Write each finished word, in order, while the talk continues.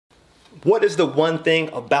What is the one thing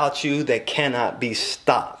about you that cannot be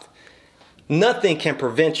stopped? Nothing can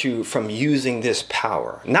prevent you from using this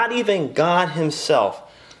power. Not even God himself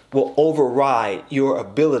will override your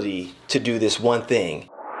ability to do this one thing.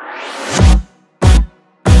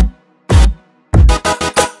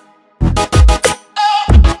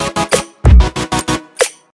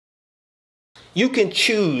 You can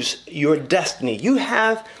choose your destiny. You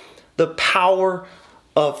have the power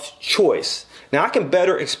of choice. Now, I can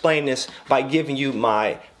better explain this by giving you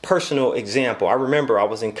my personal example. I remember I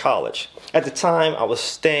was in college. At the time, I was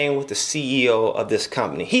staying with the CEO of this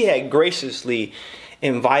company. He had graciously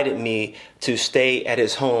invited me to stay at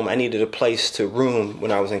his home. I needed a place to room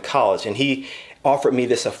when I was in college, and he offered me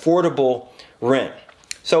this affordable rent.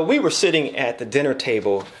 So we were sitting at the dinner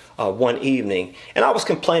table one evening, and I was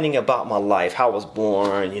complaining about my life, how I was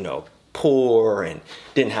born, poor and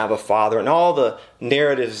didn't have a father, and all the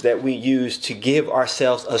narratives that we use to give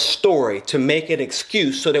ourselves a story, to make an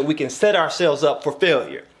excuse so that we can set ourselves up for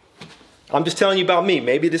failure. I'm just telling you about me.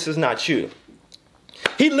 Maybe this is not you.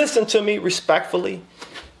 He listened to me respectfully.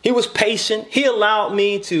 He was patient. He allowed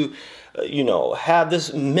me to have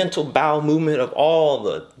this mental bowel movement of all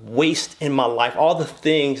the waste in my life, all the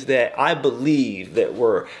things that I believe that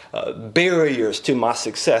were barriers to my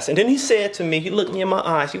success. And then he said to me, he looked me in my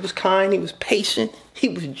eyes, he was kind, he was patient, he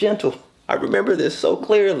was gentle. I remember this so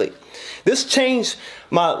clearly. This changed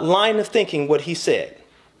my line of thinking, what he said.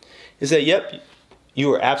 He said, yep,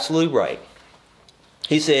 you are absolutely right.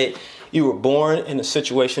 He said, you were born in a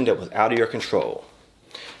situation that was out of your control.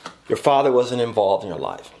 Your father wasn't involved in your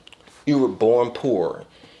life. You were born poor.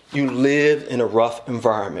 You lived in a rough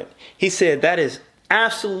environment. He said that is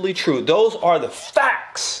absolutely true. Those are the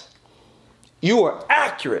facts. You are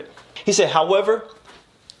accurate. He said, however,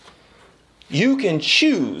 you can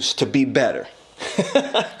choose to be better.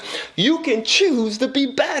 You can choose to be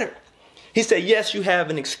better. He said, yes, you have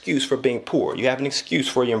an excuse for being poor. You have an excuse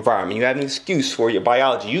for your environment. You have an excuse for your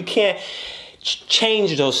biology. You can't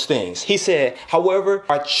change those things. He said, however,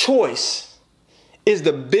 our choice is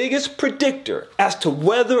the biggest predictor as to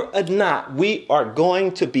whether or not we are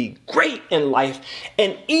going to be great in life.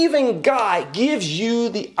 And even God gives you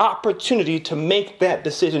the opportunity to make that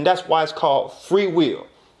decision. That's why it's called free will.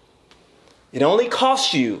 It only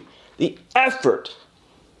costs you the effort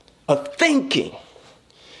of thinking.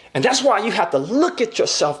 And that's why you have to look at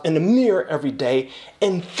yourself in the mirror every day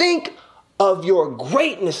and think of your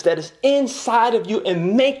greatness that is inside of you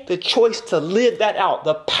and make the choice to live that out.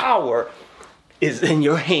 The power is in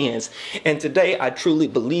your hands. And today I truly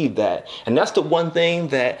believe that. And that's the one thing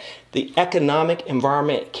that the economic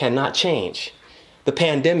environment cannot change. The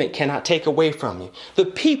pandemic cannot take away from you. The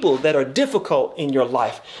people that are difficult in your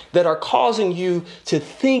life, that are causing you to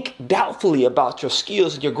think doubtfully about your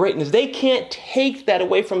skills and your greatness, they can't take that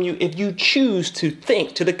away from you if you choose to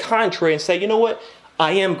think to the contrary and say, you know what?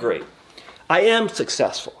 I am great. I am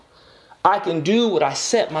successful. I can do what I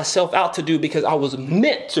set myself out to do because I was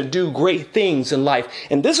meant to do great things in life.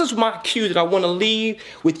 And this is my cue that I want to leave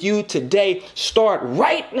with you today. Start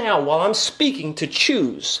right now while I'm speaking to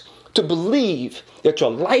choose to believe that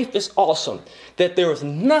your life is awesome, that there is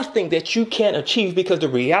nothing that you can't achieve, because the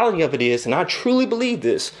reality of it is, and I truly believe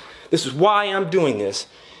this is why I'm doing this,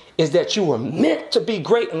 is that you were meant to be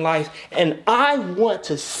great in life. And I want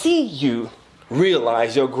to see you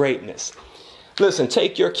realize your greatness. Listen,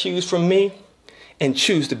 take your cues from me and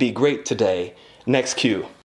choose to be great today. Nexcue.